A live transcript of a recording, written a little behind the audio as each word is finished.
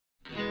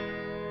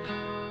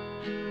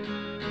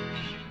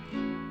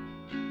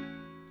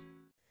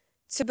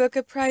To book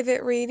a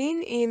private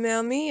reading,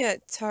 email me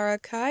at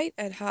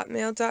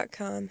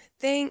tarotkite@hotmail.com.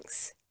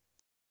 Thanks.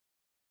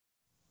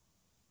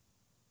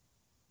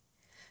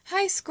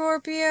 Hi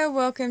Scorpio,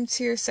 welcome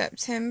to your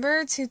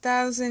September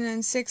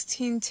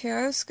 2016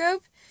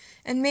 Tarotscope,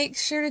 and make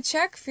sure to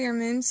check for your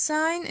moon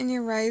sign and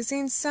your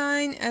rising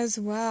sign as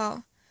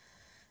well.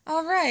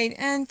 Alright,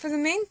 and for the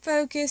main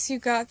focus you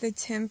got the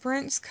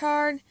Temperance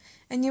card,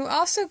 and you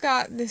also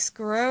got this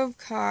Grove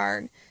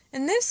card.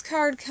 And this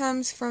card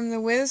comes from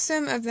the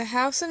Wisdom of the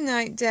House of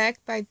Night deck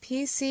by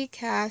PC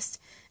Cast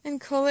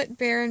and Colette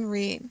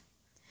Baron-Reid.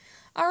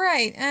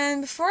 Alright,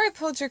 and before I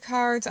pulled your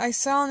cards, I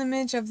saw an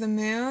image of the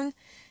moon,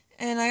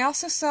 and I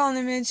also saw an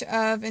image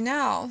of an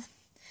owl.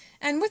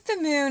 And with the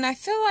moon, I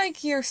feel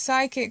like your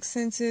psychic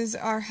senses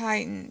are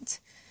heightened.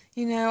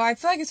 You know, I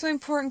feel like it's really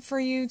important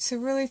for you to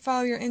really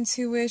follow your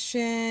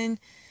intuition,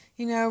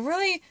 you know,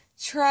 really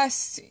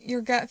trust your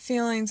gut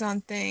feelings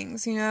on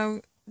things, you know.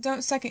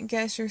 Don't second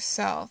guess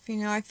yourself. You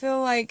know, I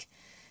feel like,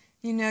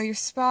 you know, you're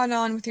spot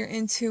on with your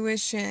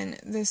intuition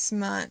this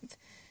month.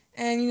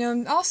 And, you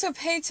know, also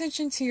pay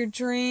attention to your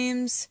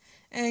dreams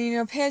and, you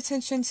know, pay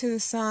attention to the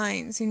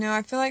signs. You know,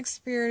 I feel like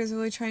Spirit is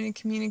really trying to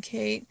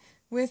communicate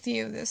with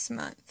you this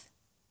month.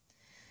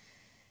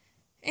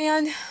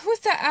 And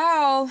with the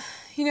owl,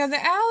 you know,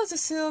 the owl is a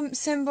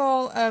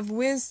symbol of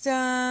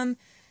wisdom,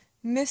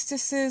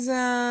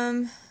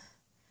 mysticism,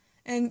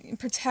 and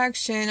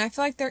protection. I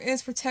feel like there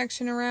is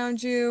protection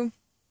around you,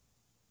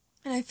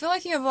 and I feel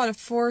like you have a lot of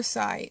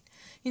foresight.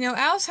 You know,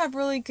 owls have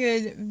really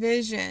good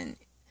vision.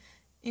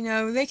 You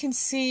know, they can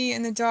see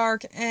in the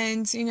dark,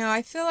 and, you know,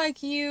 I feel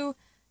like you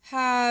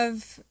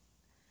have,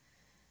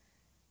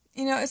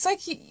 you know, it's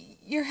like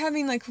you're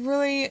having, like,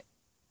 really,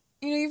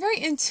 you know, you're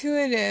very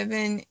intuitive,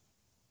 and,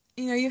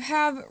 you know, you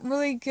have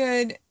really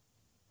good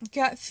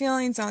gut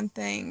feelings on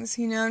things,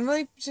 you know, and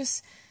really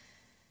just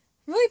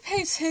really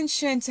pay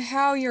attention to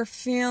how you're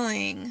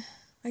feeling,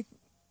 like,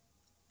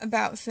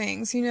 about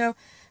things, you know.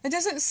 It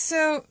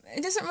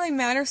doesn't really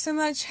matter so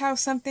much how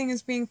something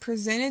is being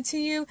presented to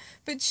you,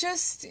 but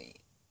just,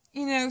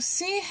 you know,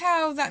 see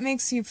how that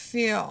makes you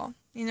feel.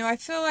 You know, I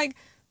feel like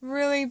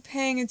really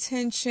paying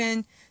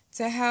attention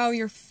to how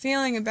you're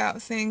feeling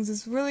about things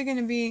is really going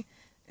to be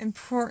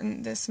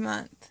important this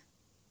month.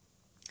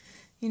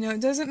 You know, it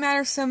doesn't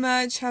matter so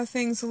much how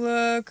things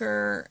look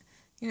or,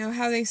 you know,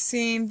 how they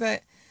seem,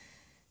 but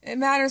it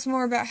matters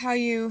more about how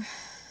you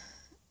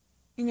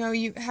know,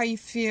 how you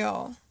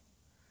feel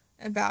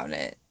about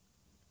it.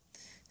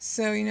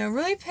 So, you know,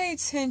 really pay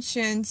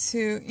attention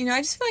to, you know,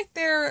 I just feel like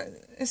there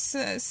is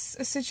a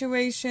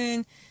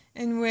situation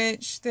in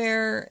which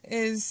there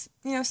is,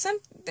 you know,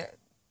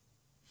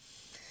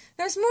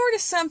 there's more to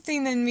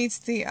something than meets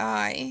the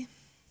eye.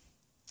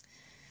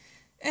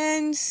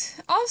 And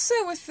also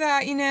with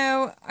that, you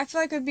know, I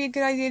feel like it would be a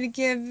good idea to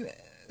give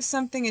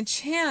something a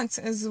chance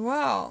as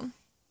well.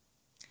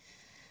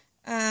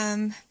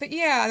 But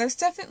yeah, there's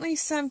definitely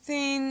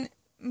something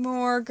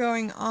more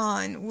going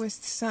on with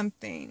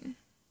something.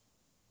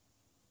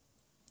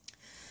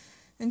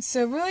 And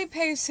so really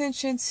pay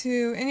attention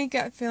to any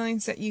gut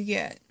feelings that you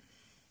get.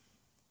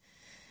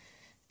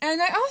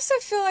 And I also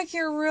feel like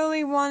you're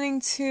really wanting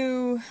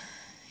to,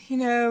 you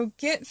know,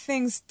 get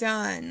things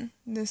done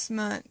this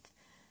month.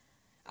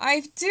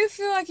 I do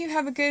feel like you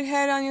have a good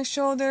head on your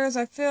shoulders.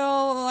 I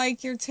feel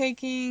like you're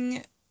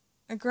taking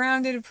a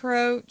grounded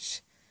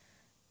approach.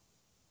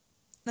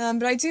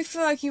 But I do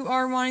feel like you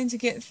are wanting to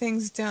get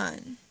things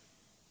done.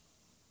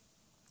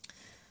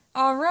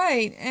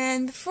 Alright,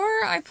 and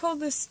before I pulled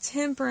this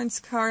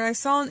Temperance card, I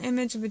saw an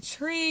image of a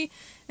tree,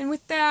 and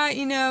with that,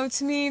 you know,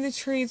 to me, the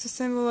tree is a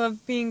symbol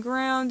of being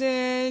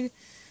grounded,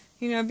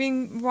 you know,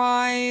 being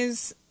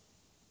wise.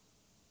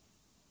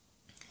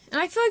 And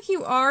I feel like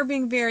you are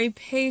being very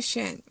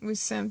patient with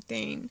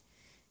something.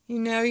 You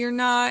know, you're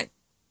not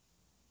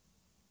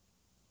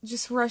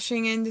just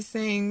rushing into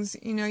things,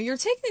 you know, you're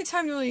taking the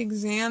time to really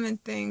examine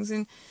things,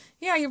 and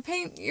yeah,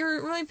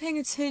 you're really paying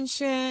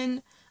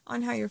attention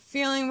on how you're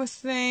feeling with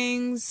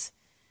things.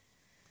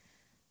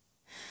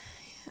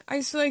 I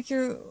just feel like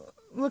you're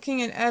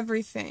looking at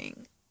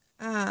everything.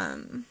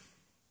 But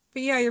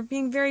yeah, you're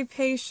being very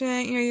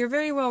patient, you know, you're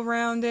very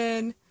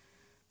well-rounded.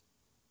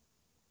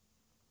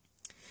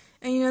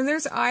 And, you know,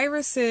 there's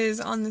irises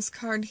on this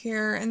card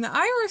here, and the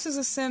iris is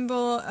a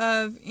symbol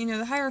of, you know,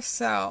 the higher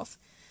self.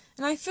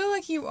 And I feel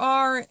like you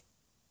are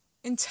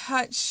in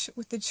touch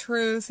with the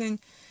truth, and,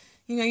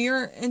 you know,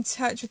 you're in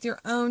touch with your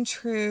own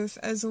truth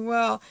as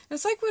well. And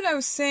it's like what I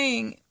was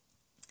saying,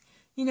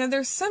 you know,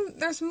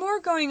 there's more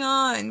going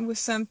on with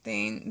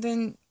something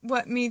than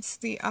what meets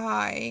the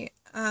eye.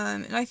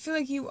 And I feel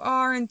like you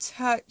are in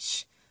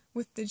touch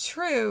with the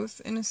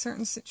truth in a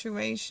certain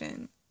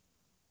situation.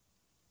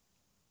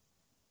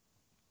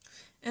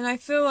 And I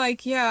feel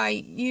like, yeah,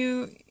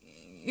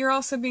 you're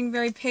also being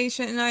very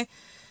patient, and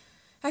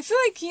I feel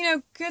like,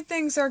 good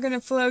things are going to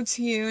flow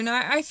to you, and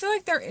I feel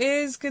like there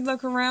is good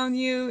luck around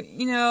you.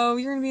 You're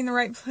going to be in the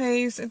right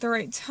place at the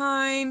right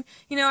time.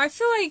 I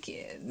feel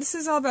like this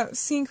is all about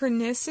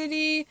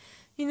synchronicity.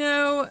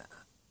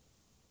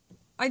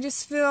 I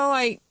just feel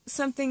like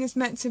something is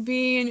meant to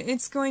be, and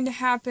it's going to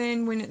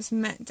happen when it's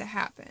meant to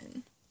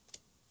happen.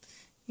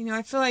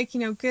 I feel like,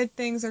 good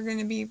things are going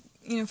to be,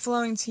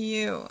 flowing to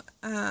you.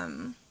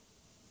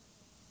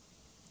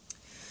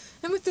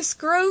 And with this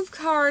Grove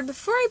card,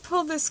 before I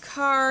pulled this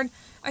card,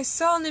 I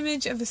saw an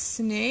image of a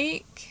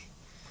snake.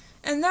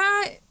 And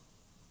that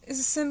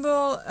is a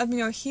symbol of,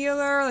 a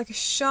healer, like a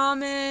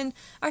shaman.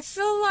 I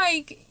feel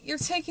like you're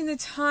taking the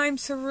time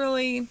to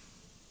really,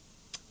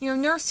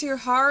 nurse your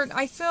heart.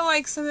 I feel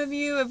like some of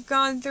you have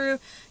gone through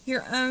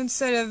your own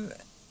set of,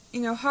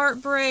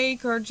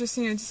 heartbreak or just,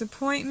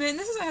 disappointment.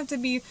 This doesn't have to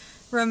be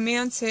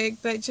romantic,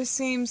 but it just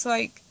seems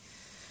like,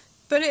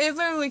 but it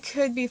literally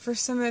could be for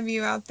some of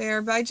you out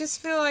there. But I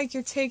just feel like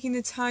you're taking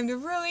the time to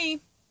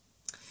really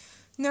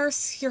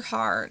nurse your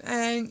heart,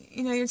 and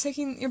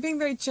you're being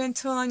very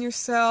gentle on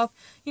yourself,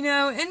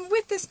 and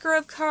with this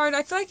Grove card,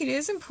 I feel like it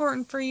is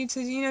important for you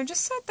to,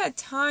 just set that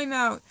time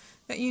out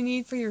that you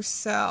need for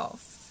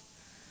yourself.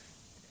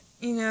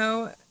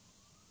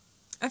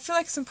 I feel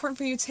like it's important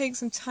for you to take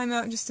some time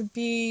out just to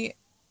be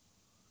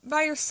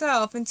by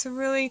yourself and to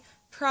really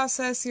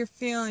process your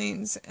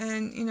feelings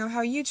and,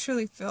 how you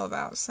truly feel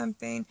about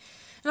something.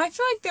 And I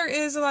feel like there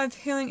is a lot of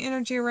healing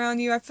energy around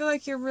you. I feel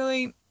like you're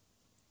really,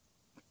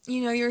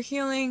 you're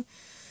healing,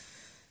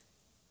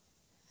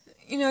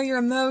 your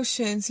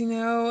emotions,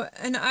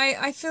 and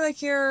I feel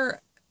like you're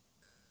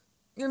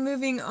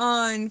moving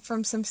on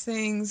from some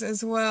things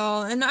as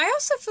well. And I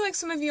also feel like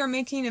some of you are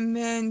making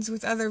amends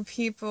with other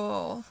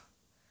people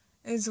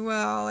as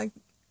well. Like,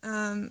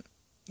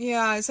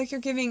 yeah, it's like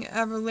you're giving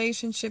a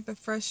relationship a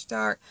fresh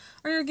start,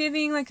 or you're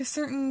giving like a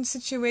certain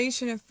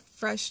situation a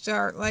fresh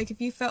start. Like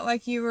if you felt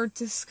like you were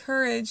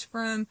discouraged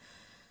from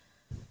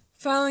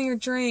following your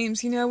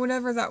dreams,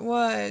 whatever that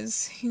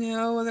was,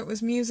 whether it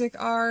was music,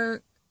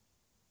 art,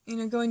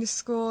 going to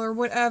school or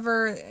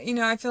whatever,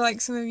 I feel like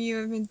some of you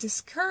have been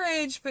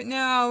discouraged, but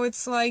now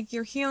it's like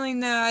you're healing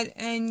that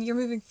and you're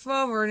moving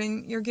forward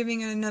and you're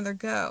giving it another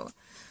go.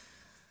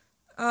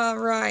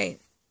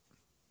 Alright.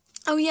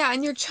 Oh yeah,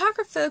 and your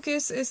chakra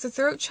focus is the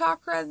throat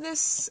chakra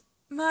this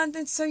month,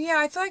 and so yeah,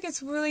 I feel like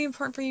it's really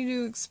important for you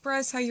to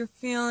express how you're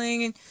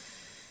feeling and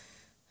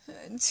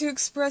to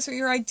express what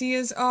your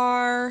ideas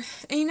are.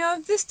 And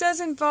if this does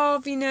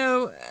involve,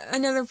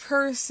 another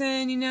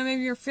person,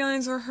 maybe your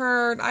feelings were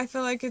hurt, I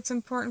feel like it's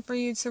important for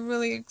you to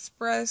really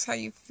express how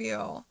you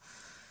feel.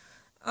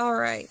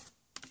 Alright.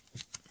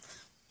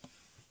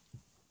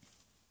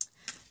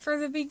 For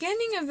the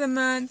beginning of the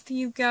month,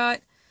 you've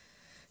got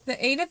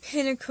the Eight of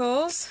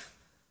Pentacles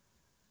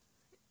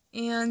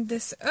and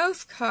this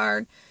Oath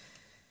card.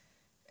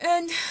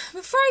 And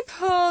before I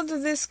pulled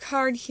this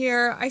card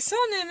here, I saw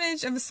an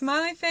image of a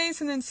smiley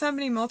face and then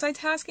somebody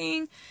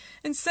multitasking.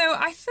 And so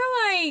I feel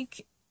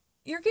like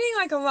you're getting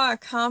like a lot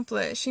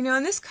accomplished,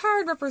 and this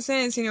card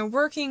represents,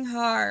 working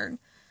hard,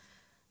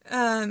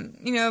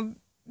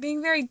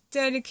 being very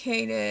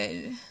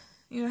dedicated,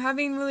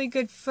 having really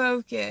good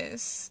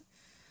focus.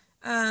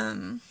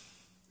 And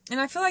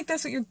I feel like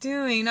that's what you're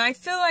doing. I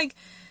feel like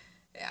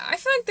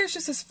there's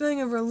just this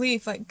feeling of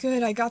relief, like,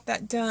 good, I got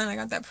that done, I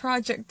got that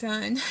project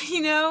done,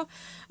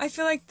 I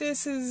feel like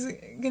this is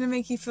gonna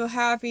make you feel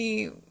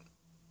happy,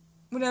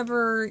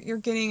 whatever you're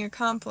getting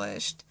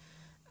accomplished.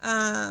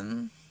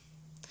 For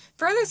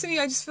others of you,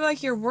 I just feel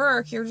like your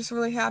work, you're just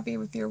really happy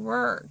with your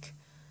work,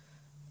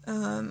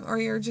 or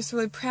you're just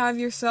really proud of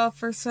yourself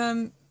for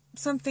something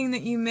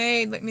that you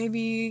made, like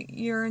maybe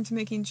you're into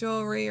making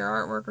jewelry or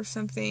artwork or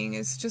something.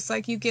 It's just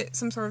like you get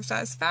some sort of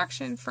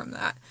satisfaction from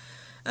that.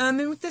 And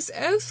with this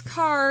Oath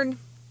card,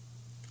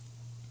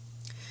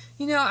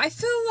 I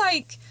feel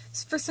like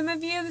for some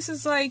of you, this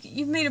is like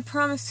you've made a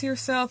promise to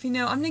yourself, I'm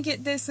going to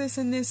get this,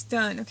 and this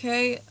done,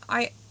 okay?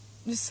 I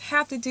just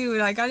have to do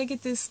it. I got to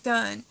get this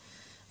done.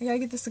 I got to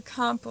get this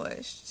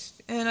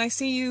accomplished. And I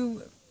see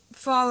you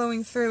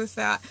following through with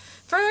that.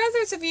 For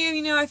others of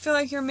you, I feel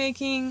like you're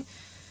making,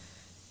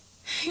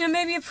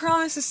 maybe a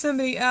promise to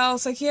somebody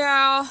else, like,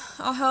 yeah,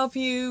 I'll help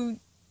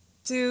you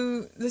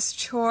do this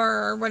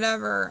chore or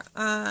whatever.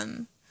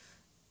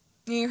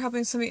 You're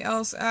helping somebody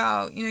else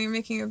out. You're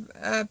making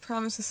a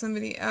promise to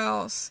somebody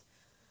else.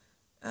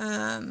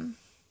 Or,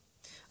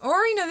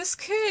 this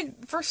could,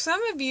 for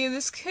some of you,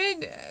 this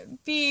could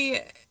be,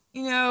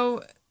 a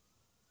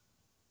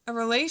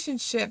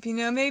relationship.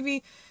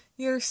 Maybe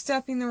you're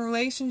stepping the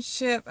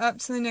relationship up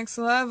to the next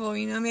level.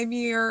 Maybe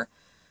you're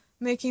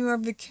making more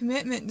of a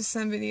commitment to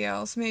somebody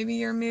else. Maybe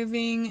you're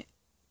moving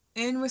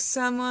in with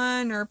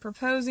someone or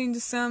proposing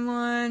to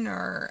someone,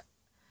 or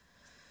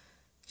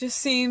just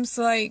seems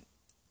like,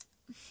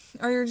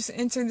 or you're just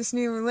entering this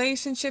new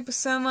relationship with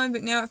someone,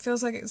 but now it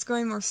feels like it's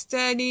going more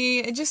steady.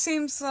 It just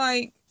seems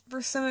like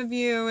for some of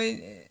you,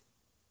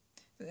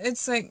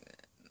 it's like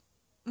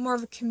more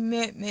of a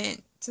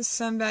commitment to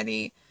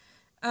somebody.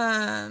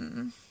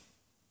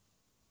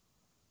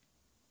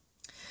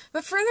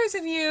 But for others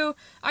of you,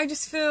 I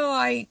just feel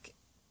like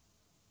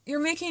you're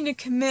making a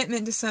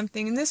commitment to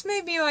something. And this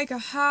may be like a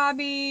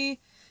hobby.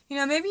 You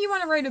know, maybe you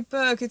want to write a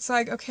book. It's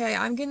like, okay,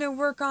 I'm going to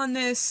work on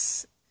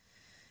this,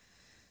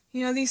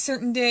 you know, these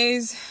certain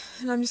days,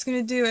 and I'm just going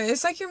to do it.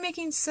 It's like you're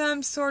making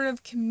some sort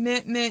of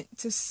commitment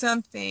to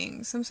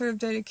something, some sort of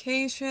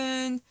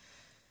dedication,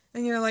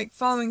 and you're like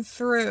following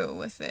through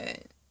with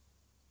it.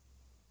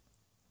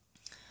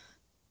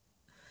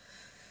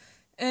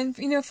 And,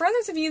 you know, for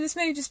others of you, this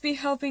may just be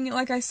helping,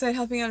 like I said,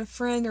 helping out a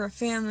friend or a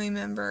family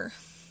member.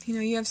 You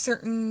know, you have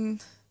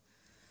certain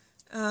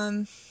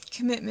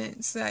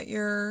commitments that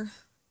you're,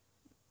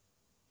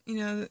 you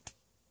know,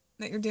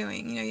 that you're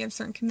doing. You know, you have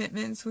certain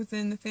commitments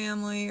within the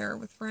family or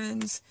with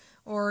friends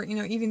or, you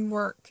know, even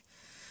work.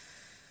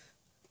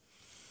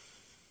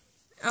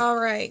 All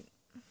right.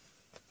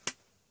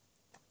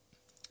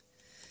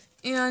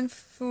 And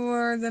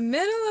for the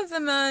middle of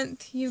the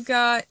month, you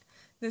got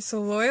this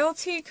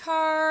loyalty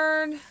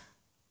card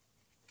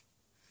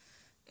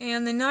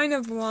and the Nine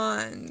of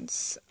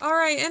Wands.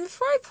 Alright, and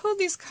before I pulled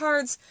these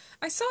cards,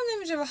 I saw an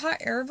image of a hot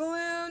air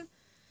balloon,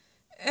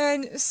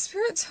 and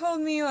Spirit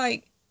told me,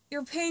 like,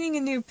 you're painting a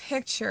new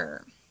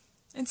picture.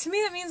 And to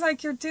me that means,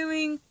 like, you're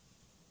doing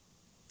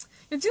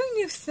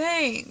new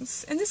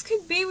things. And this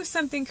could be with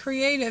something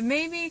creative.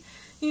 Maybe,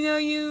 you know,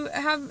 you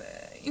have,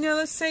 you know,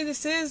 let's say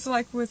this is,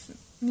 like, with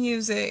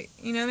music.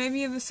 You know, maybe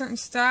you have a certain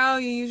style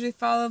you usually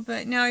follow,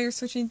 but now you're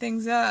switching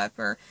things up.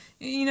 Or,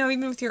 you know,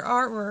 even with your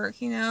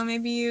artwork, you know,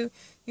 maybe you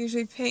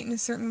usually paint in a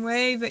certain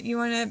way, but you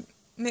want to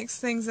mix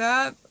things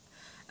up.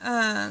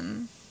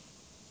 I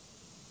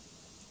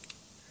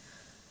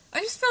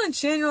just feel in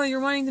general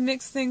you're wanting to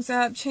mix things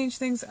up, change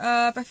things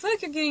up. I feel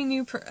like you're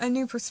getting a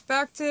new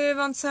perspective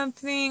on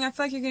something. I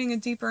feel like you're getting a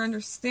deeper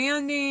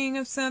understanding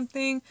of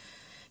something.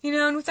 You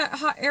know, and with that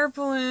hot air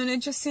balloon, it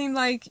just seemed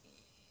like,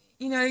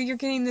 you know, you're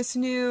getting this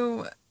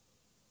new,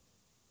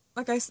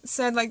 like I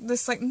said, like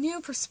this like new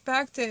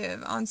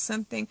perspective on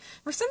something.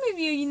 For some of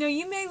you, you know,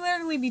 you may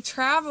literally be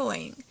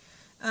traveling.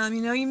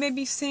 You know, you may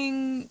be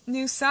seeing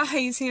new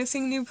sights, you know,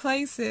 seeing new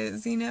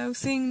places, you know,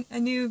 seeing a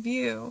new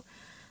view.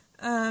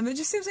 It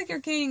just seems like you're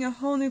gaining a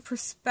whole new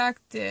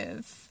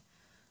perspective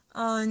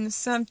on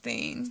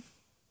something.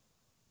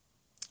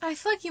 I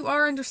feel like you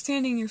are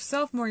understanding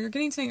yourself more. You're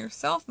getting to know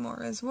yourself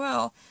more as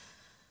well.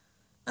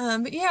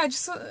 But yeah,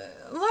 just a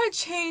lot of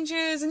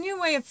changes, a new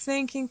way of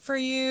thinking for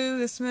you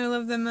this middle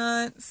of the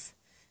month.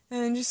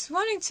 And just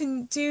wanting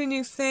to do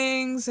new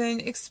things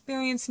and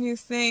experience new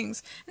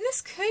things. And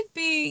this could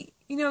be,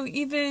 you know,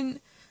 even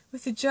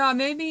with a job.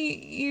 Maybe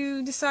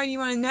you decide you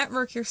want to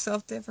network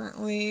yourself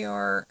differently,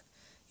 or,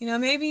 you know,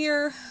 maybe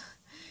you're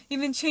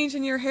even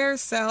changing your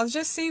hairstyle. It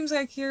just seems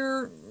like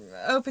you're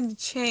open to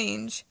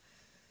change.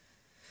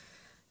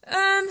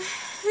 And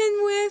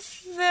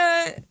with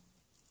the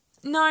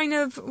Nine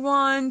of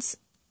Wands,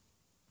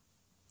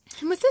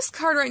 and with this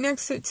card right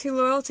next to it, too,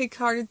 loyalty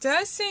card, it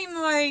does seem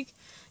like,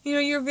 you know,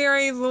 you're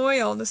very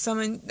loyal to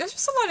someone. There's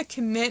just a lot of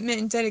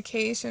commitment and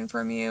dedication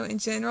from you in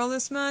general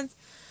this month.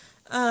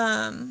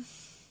 And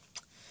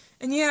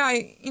yeah,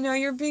 you know,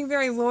 you're being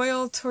very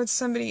loyal towards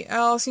somebody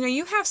else. You know,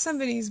 you have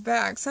somebody's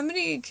back.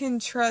 Somebody can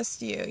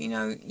trust you. You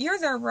know, you're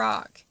their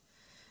rock.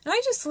 And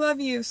I just love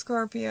you,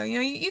 Scorpio. You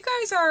know, you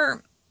guys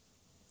are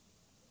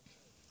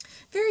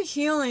very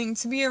healing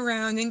to be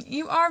around, and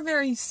you are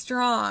very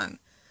strong.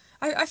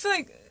 I feel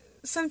like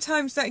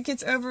sometimes that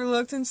gets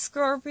overlooked in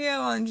Scorpio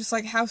on just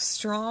like how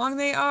strong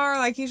they are.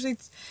 Like usually,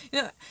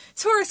 you know,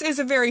 Taurus is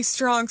a very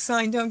strong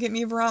sign, don't get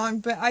me wrong,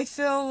 but I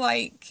feel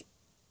like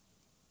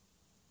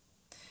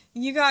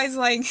you guys,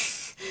 like,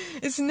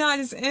 it's not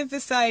as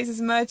emphasized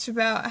as much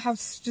about how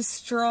just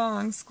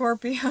strong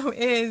Scorpio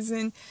is,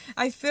 and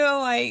I feel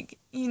like,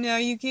 you know,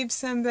 you give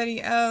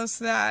somebody else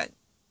that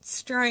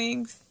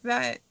strength,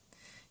 that,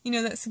 you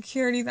know, that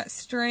security, that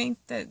strength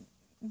that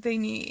they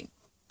need.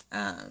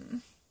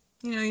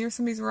 You know, you're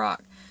somebody's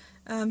rock.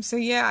 So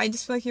yeah, I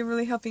just feel like you're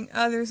really helping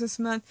others this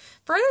month.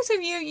 For others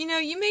of you, you know,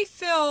 you may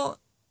feel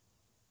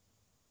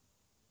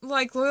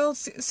like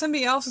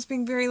somebody else is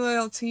being very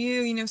loyal to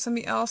you. You know,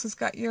 somebody else has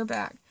got your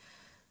back.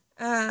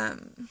 Or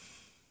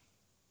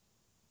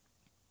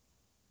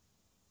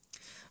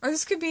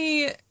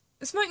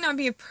this might not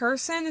be a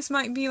person. This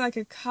might be like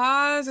a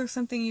cause or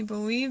something you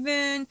believe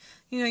in.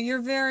 You know,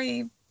 you're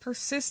very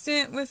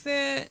persistent with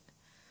it.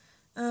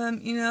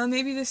 You know,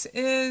 maybe this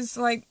is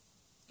like,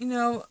 you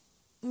know,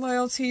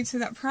 loyalty to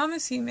that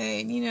promise you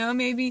made. You know,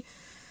 maybe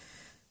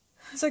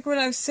it's like what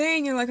I was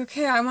saying. You're like,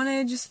 okay, I want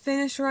to just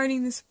finish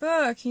writing this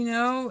book. You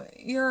know,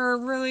 you're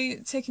really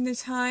taking the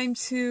time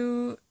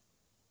to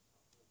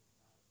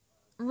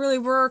really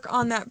work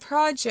on that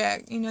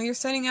project. You know, you're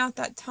setting out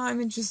that time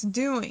and just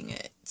doing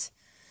it.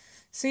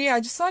 So yeah,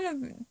 just a lot of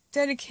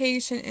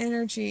dedication,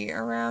 energy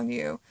around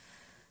you.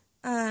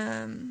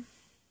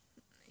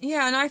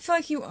 Yeah, and I feel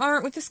like you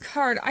aren't, with this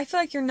card, I feel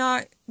like you're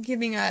not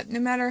giving up, no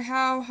matter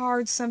how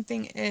hard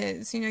something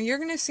is. You know, you're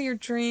going to see your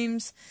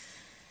dreams,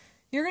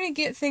 you're going to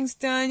get things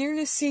done, you're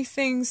going to see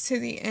things to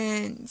the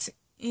end.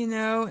 you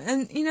know,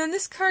 and, you know,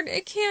 this card,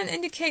 it can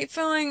indicate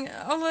feeling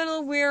a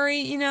little weary,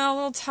 you know, a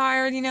little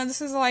tired, you know, this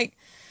is like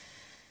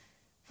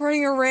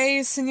running a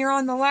race and you're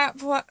on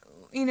the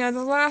you know,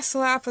 the last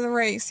lap of the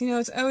race, you know,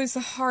 it's always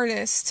the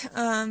hardest,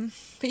 but,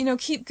 you know,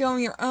 keep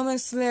going, you're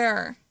almost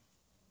there.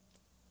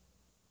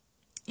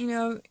 You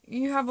know,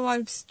 you have a lot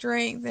of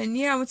strength, and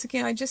yeah, once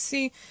again, I just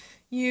see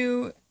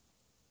you,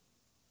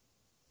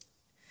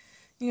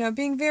 you know,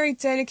 being very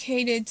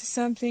dedicated to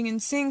something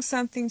and seeing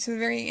something to the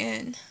very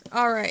end.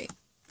 Alright.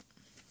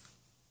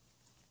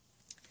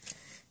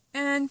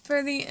 And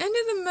for the end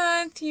of the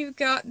month, you've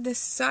got the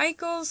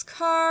Cycles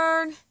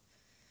card,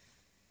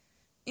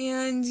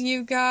 and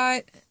you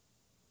got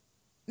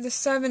the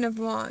Seven of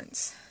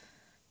Wands.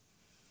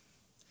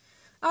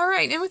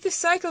 Alright, and with the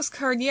Cycles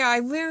card, yeah, I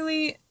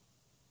literally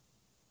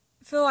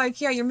feel like,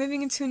 yeah, you're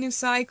moving into a new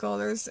cycle.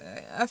 There's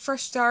a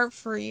fresh start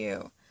for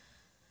you.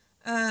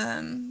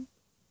 And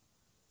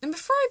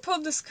before I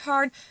pulled this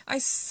card, I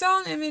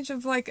saw an image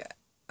of like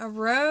a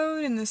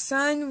road, and the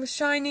sun was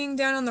shining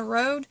down on the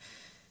road,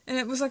 and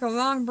it was like a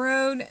long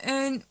road,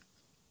 and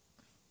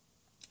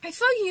I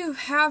feel like you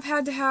have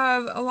had to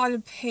have a lot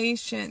of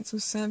patience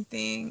with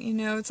something, you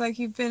know, it's like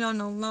you've been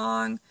on a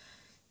long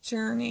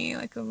journey,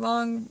 like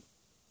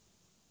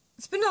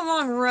it's been a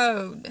long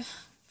road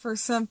for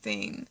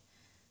something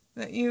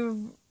that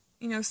you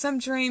know, some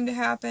dream to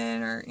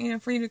happen, or, you know,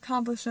 for you to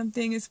accomplish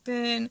something. It's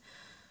been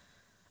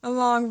a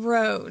long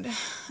road.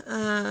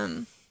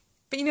 But,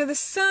 you know, the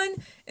sun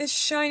is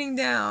shining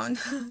down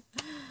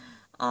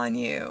on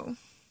you.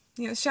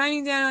 You know,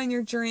 shining down on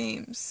your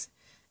dreams.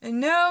 And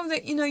know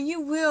that, you know,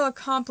 you will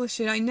accomplish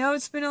it. I know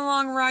it's been a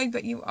long ride,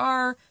 but you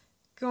are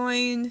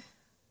going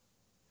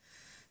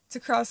to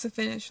cross the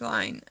finish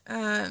line.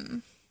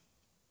 And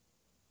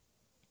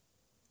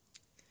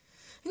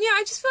yeah,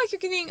 I just feel like you're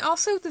getting,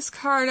 also with this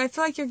card, I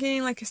feel like you're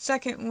getting like a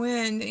second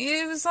wind.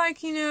 It was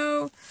like, you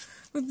know,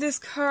 with this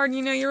card,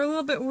 you know, you're a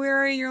little bit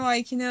weary. You're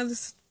like, you know,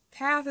 this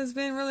path has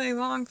been really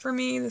long for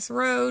me, this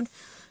road.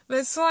 But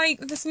it's like,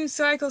 with this new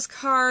Cycles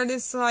card,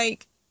 it's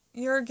like,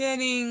 you're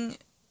getting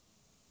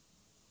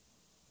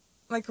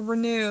like a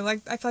renew. Like,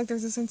 I feel like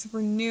there's a sense of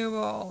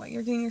renewal. Like,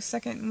 you're getting your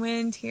second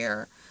wind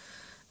here.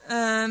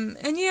 And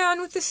yeah,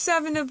 and with the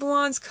Seven of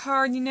Wands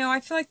card, you know, I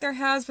feel like there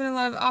has been a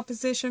lot of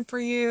opposition for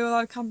you, a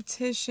lot of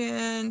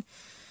competition,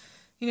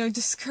 you know,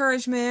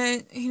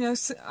 discouragement, you know,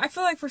 so I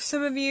feel like for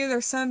some of you,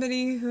 there's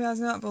somebody who has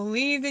not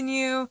believed in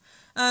you,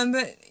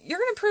 but you're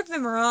going to prove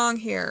them wrong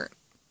here.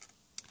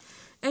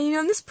 And, you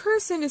know, this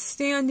person is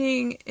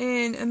standing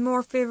in a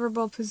more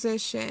favorable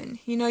position.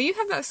 You know, you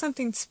have got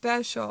something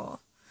special.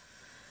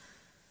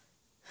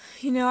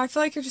 You know, I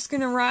feel like you're just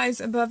going to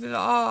rise above it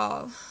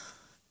all.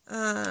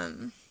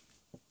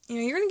 You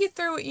know, you're going to get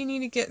through what you need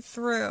to get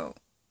through.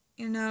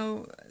 You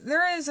know,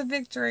 there is a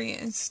victory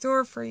in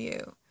store for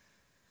you.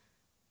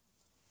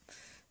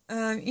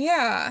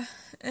 Yeah.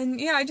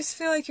 And yeah, I just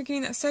feel like you're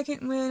getting that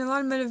second win, a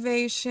lot of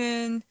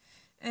motivation,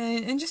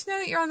 and just know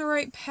that you're on the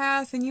right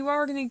path, and you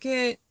are going to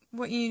get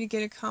what you need to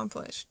get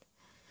accomplished.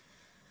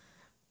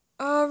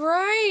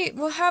 Alright,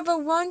 well, have a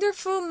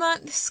wonderful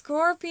month,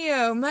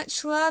 Scorpio.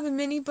 Much love and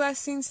many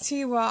blessings to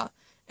you all.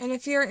 And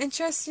if you're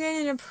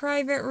interested in a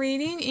private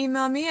reading,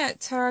 email me at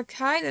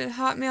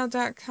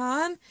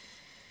tarotkite@hotmail.com.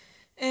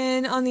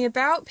 And on the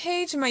About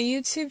page of my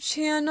YouTube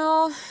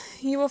channel,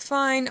 you will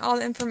find all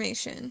the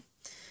information.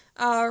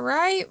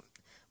 Alright,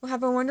 well,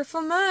 have a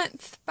wonderful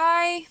month.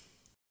 Bye.